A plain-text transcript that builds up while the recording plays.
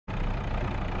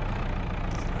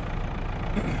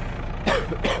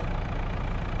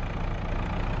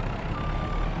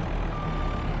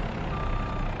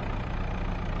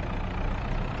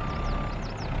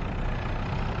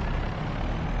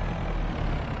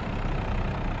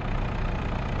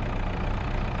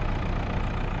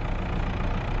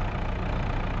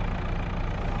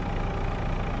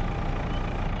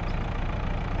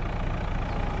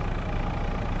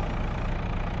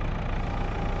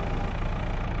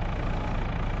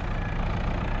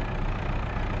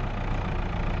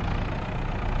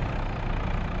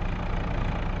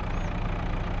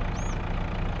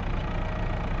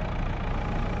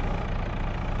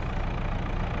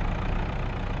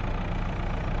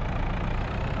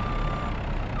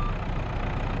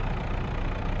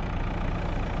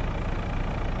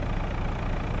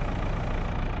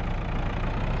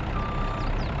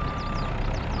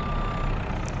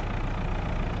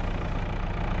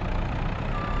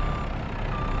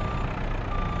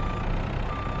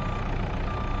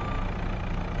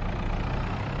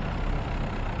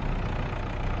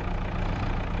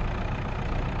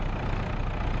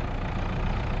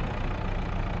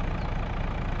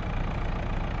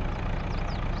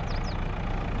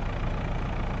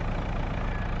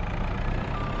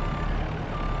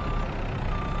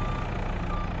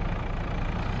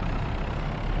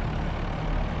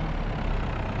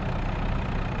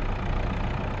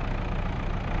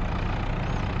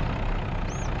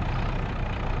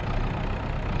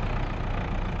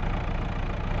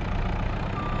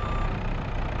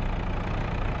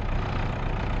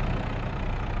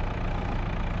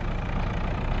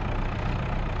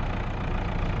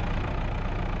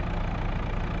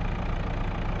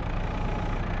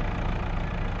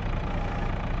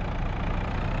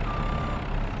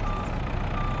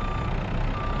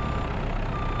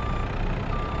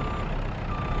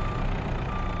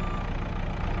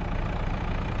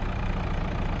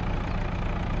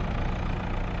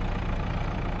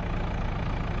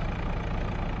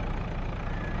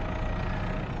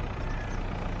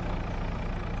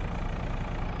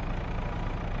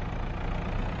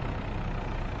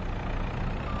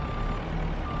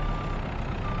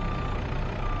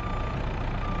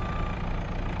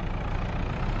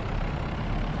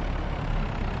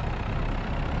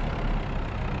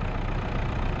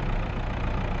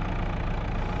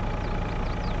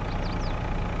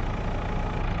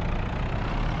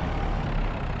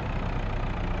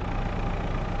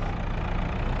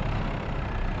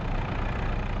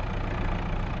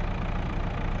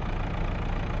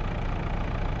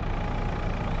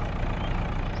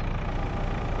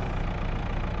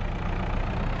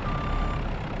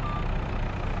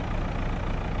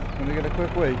Gonna get a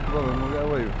quick wait. Come on, we'll get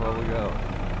away before we go.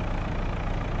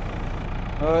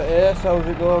 Alright, yes, how's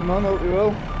it going, man? Hope you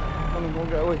will. Come on, we'll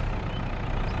get away.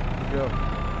 Let's go.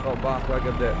 Got back like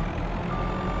a dip.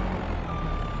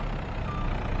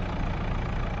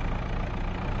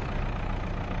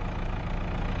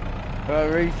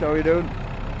 Alright, Reese, how you doing?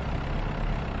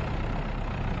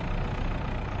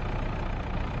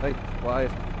 Hey,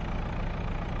 quiet.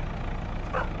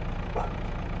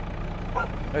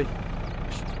 Hey.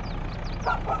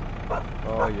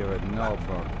 Oh, you're a knob,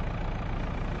 man.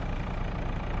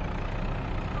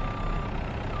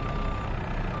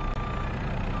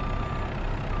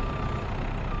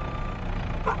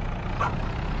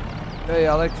 Hey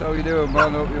Alex, how you doing,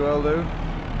 man? Hope you well, dude.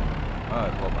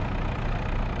 Alright, pull back.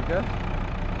 Okay?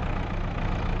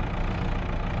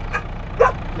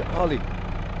 Yeah, Ollie,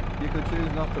 you could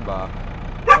choose not to bark.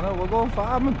 I know, we're going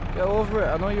farming. Get over it.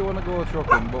 I know you want to go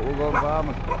trucking, but we're going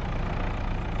farming.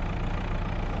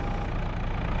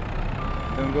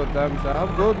 Doing good, thanks.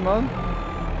 I'm good, man.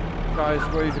 Try to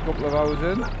squeeze a couple of hours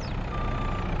in.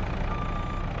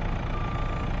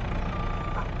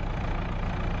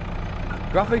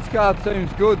 Graphics card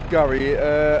sounds good, Gary.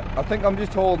 I think I'm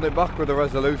just holding it back with the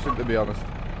resolution, to be honest.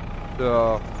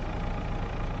 So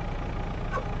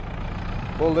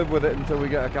we'll live with it until we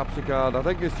get a capture card. I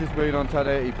think it's just been on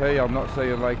 1080p. I'm not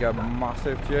saying like a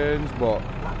massive change, but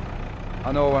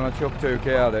I know when I chuck 2K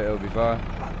at it, it'll be fine.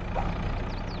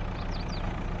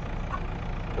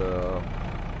 So,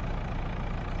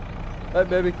 hey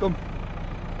baby, come.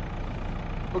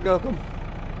 Good girl, come.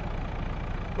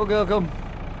 Good girl, come.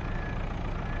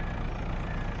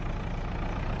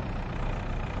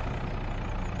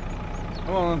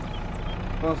 Come on,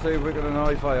 let's see if we can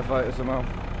annoy firefighters somehow.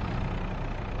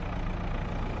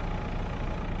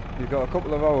 You've got a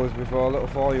couple of hours before a little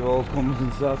 4-year-old comes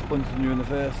and starts punching you in the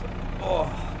face. Oh.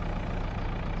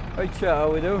 Hey chat,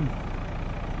 how we doing?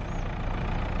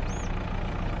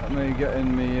 Let me get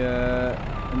in me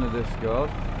in the Discord.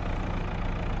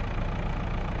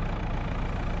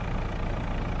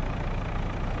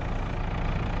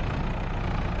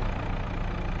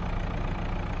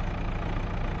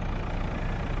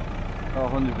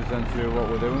 not 100% sure what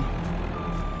we're doing.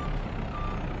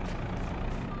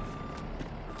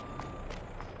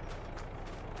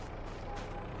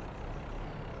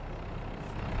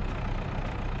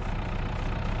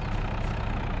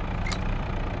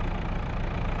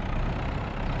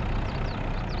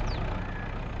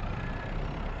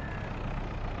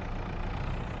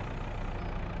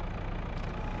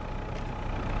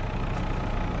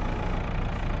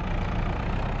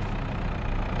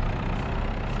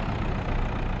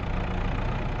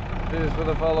 Cheers for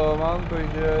the follow, man.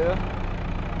 Appreciate you.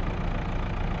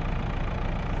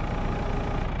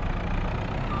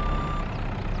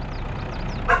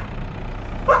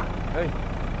 Hey.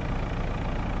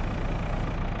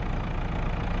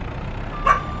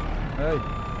 Hey.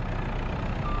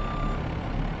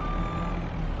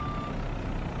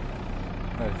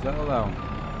 Hey, settle down.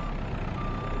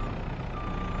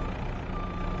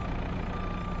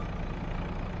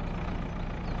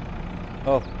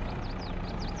 Oh.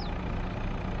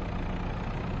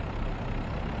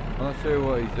 I'm not sure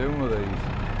what he's doing with these.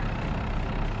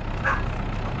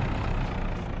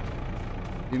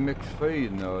 He mixed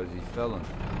feeding or is he selling?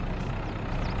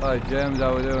 Hi James,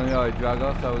 how we doing? Yeah,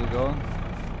 Dragos, how's it going?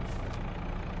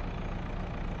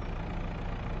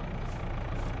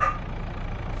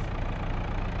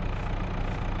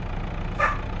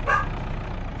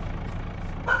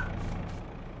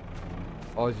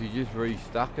 Or is he just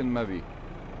restacking maybe?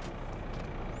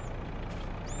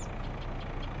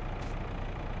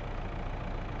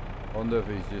 Wonder if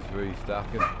he's just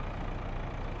restacking.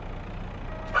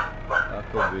 That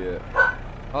could be it.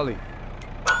 Holly.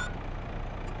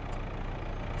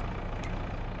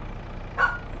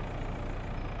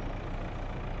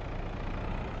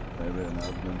 Maybe an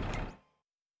admin.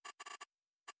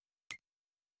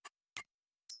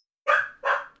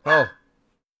 Oh.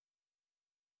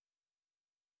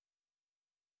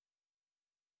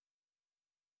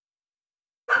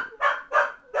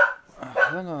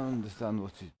 I don't understand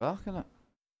what he's barking at.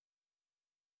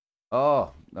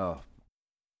 Oh, no.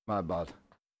 My bad.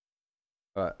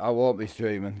 Right, I won't be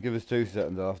streaming. Give us 2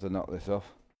 seconds, I'll have to knock this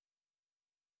off.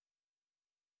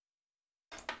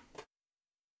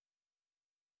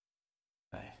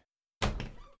 Hey.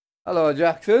 Hello,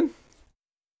 Jackson.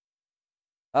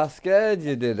 I scared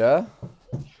you, did I?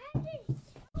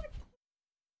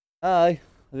 Hi. I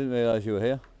didn't realise you were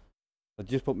here. I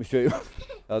just put my stream on.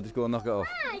 I'll just go and knock it off.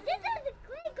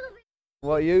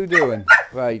 What are you doing?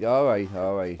 Right, alright,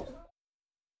 alright.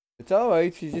 It's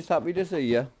alright, she's just happy to see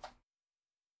you.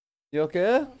 You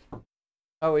okay?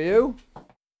 How are you?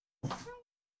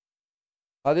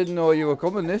 I didn't know you were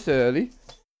coming this early.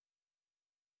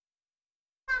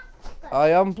 I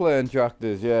am playing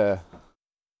tractors, yeah.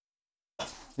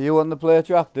 You want to play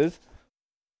tractors?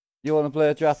 You want to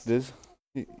play tractors?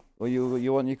 Or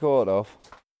you want your coat off?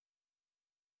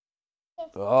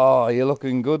 Oh, you're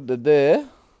looking good today.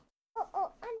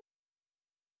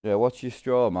 Yeah, watch your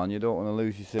straw, man. You don't want to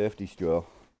lose your safety straw.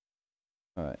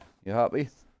 Alright, you happy?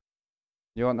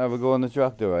 You want to have a go on the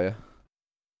tractor, are you?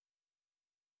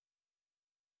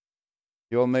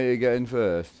 You want me to get in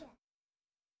first?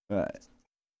 Right.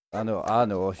 I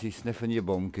know. She's sniffing your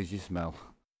bum because you smell.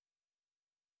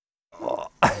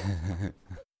 Oh.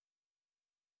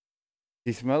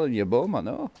 She's smelling your bum, I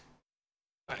know.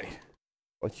 Right.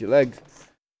 Watch your legs.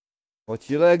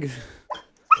 Watch your legs.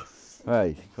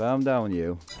 Right, calm down,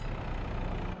 you.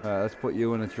 Right, let's put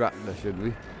you in a tractor, should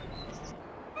we?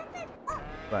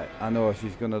 Right, I know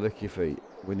she's gonna lick your feet.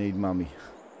 We need Mummy.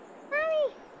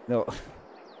 Mummy! No,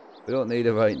 we don't need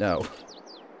her right now.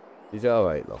 She's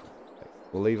alright, look. Right,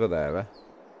 we'll leave her there, eh?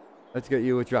 Let's get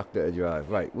you a tractor to drive.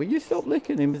 Right, will you stop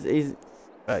licking him? He's...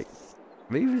 Right,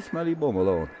 leave his smelly bum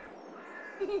alone.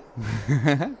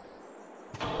 Right,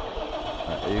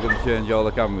 are you gonna change all the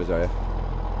cameras, are you?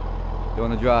 You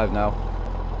wanna drive now?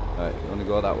 Right, you wanna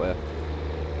go that way?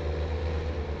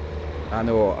 I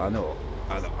know.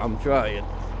 I'm trying.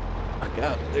 I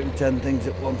can't do 10 things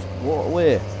at once. Walk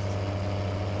away.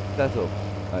 Settle.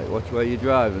 Right, watch where you're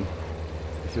driving.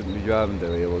 You shouldn't be driving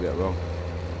down here, we'll get wrong.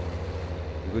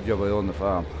 Good job I own the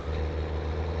farm.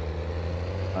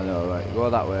 I know, right, go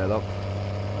that way, look.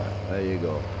 Right, there you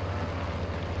go.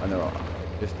 I know.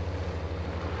 Just...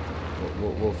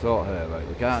 We'll sort her, right.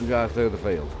 We can't drive through the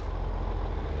field.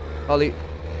 Holly.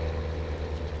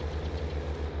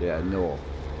 Yeah, no.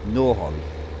 No, Holly.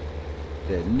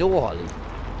 Yeah, no, Holly.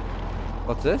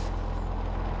 What's this?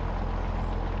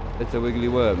 It's a wiggly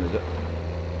worm, is it?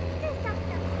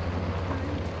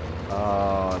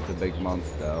 Oh, it's a big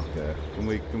monster. Okay. Can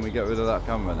we get rid of that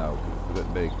camera now? It's a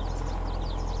bit big.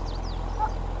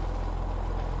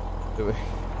 Do we?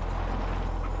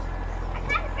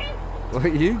 What are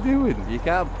you doing? You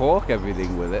can't pork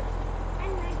everything with it.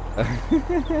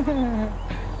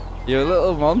 You're a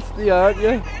little monster, aren't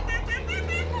you?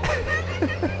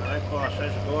 Alright, boss,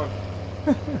 how's it going?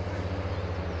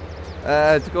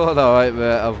 It's going alright,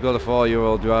 mate. I've got a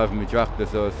 4-year-old driving my tractor,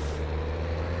 so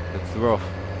it's rough.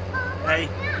 Hey,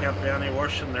 can't be any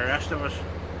worse than the rest of us.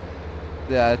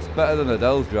 Yeah, it's better than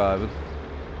Adele's driving.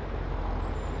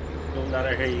 Don't let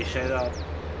her hear you say that.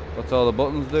 What's all the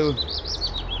buttons do?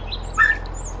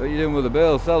 What are you doing with the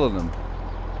bill? Selling them?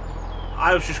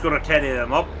 I was just going to tidy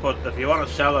them up, but if you want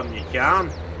to sell them, you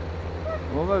can.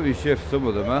 Well, maybe shift some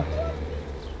of them, eh?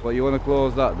 What, you want to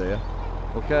close that, do you?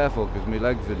 Well, careful, because my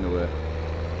leg's in the way.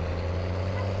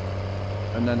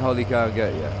 And then Holly can't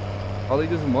get you. Holly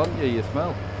doesn't want you, you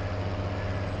smell.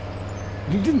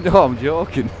 No, I'm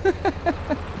joking.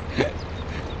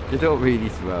 You don't really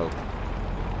smell.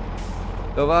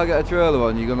 So if I get a trailer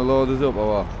on, you going to load us up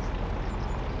or what?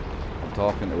 I'm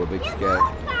talking to a big scary...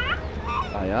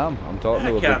 I am. I'm talking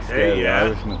to a big scary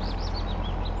Irishman.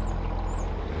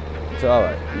 It's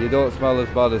alright. You don't smell as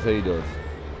bad as he does.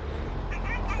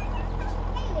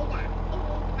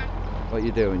 What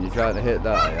you doing? You trying to hit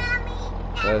that, are you?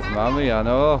 There's Mammy, I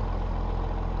know.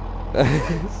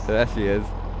 There she is.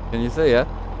 Can you see her?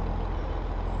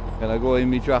 Can I go in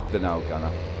my tractor now, can I?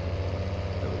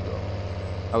 There we go.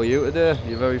 How are you today?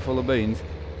 You're very full of beans.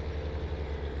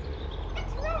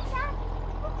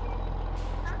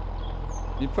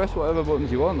 You press whatever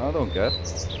buttons you want, I don't care.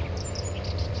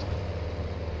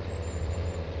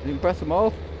 You can press them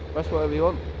all. Press whatever you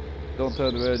want. Don't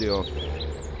turn the radio on.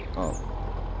 Oh.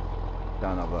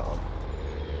 Can't have that on.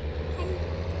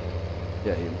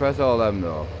 Yeah, you can press all them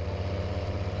though.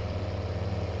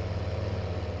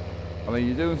 I mean,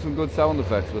 you're doing some good sound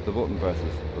effects with the button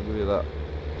presses. I'll give you that.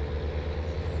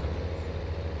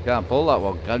 Can't pull that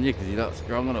one, can you? Because you're not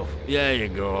strong enough. There you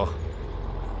go.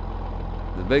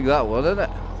 It's big, that one, isn't it?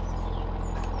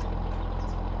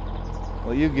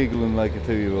 What are you giggling like a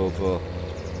 2-year-old for?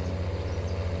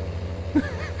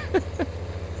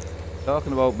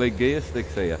 Talking about big gear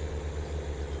sticks here.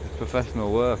 It's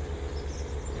professional work.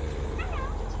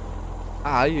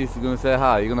 Ah, you used to going to say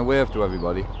hi. You're going to wave to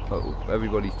everybody. Oh,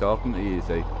 everybody's talking to you, you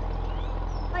see.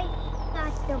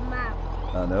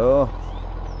 I know.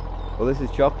 Well, this is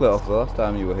chocolate off the last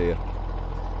time you were here.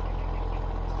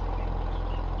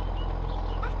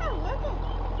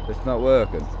 It's not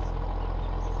working.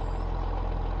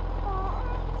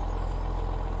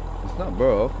 It's not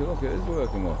broke. Look, it is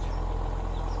working. Watch.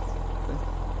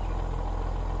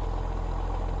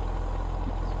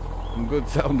 Some good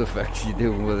sound effects you're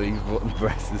doing with these button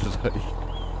presses, like.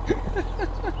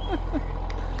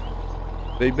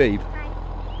 Beep beep.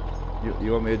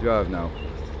 You want me to drive now?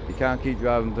 You can't keep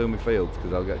driving through my fields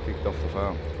because I'll get kicked off the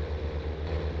farm.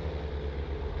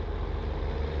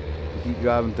 You keep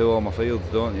driving through all my fields,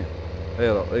 don't you?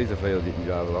 Hey look, these are fields you can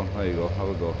drive along. There you go, have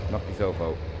a go. Knock yourself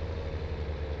out.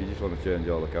 You just want to change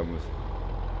all the cameras.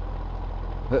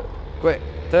 Quick!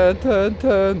 Turn, turn,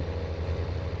 turn!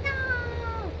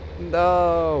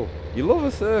 No! You love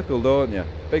a circle, don't you?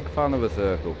 Big fan of a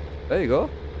circle. There you go.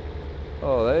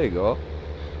 Oh, there you go.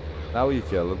 Now you're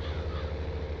chilling.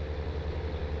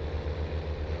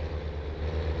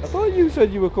 I thought you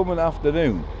said you were coming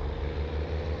afternoon.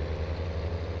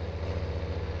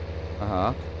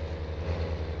 Uh-huh.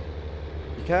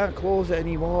 You can't close it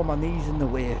anymore, my knee's in the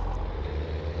way.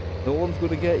 No one's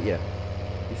gonna get you.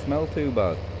 You smell too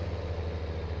bad.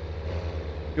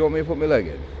 Do you want me to put my leg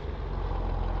in?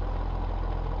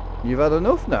 You've had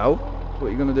enough now? What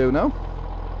are you gonna do now?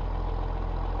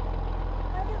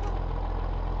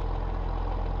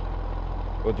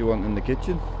 What do you want in the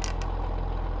kitchen?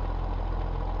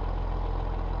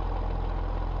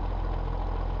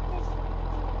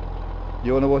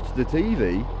 You want to watch the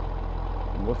TV?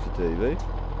 Watch the TV.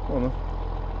 Come on.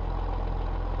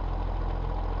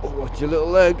 Oh, watch your little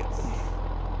leg.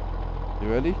 You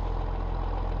ready?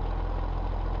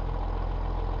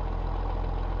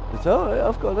 It's alright,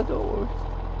 I've got it, don't worry.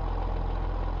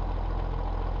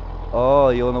 Oh,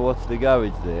 you want to watch the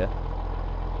garage there?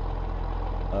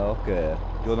 Okay.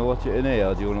 Do you want to watch it in here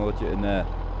or do you want to watch it in there?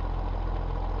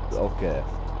 Okay.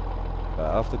 Right,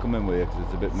 I have to come in with you because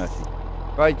it's a bit messy.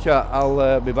 Right chat,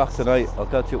 I'll be back tonight. I'll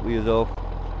catch up with you all.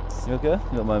 You okay?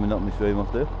 You don't mind me knocking my stream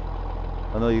off, do you?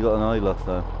 I know you got an eye last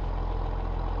time.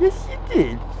 Yes you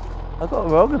did. I got it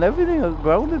wrong and everything. I was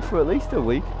grounded for at least a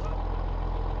week.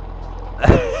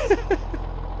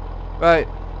 Right,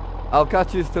 I'll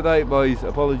catch you tonight boys.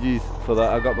 Apologies for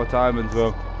that, I got my timings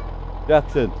wrong.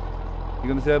 Jackson, you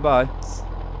gonna say bye?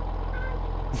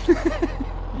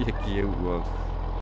 You cute one.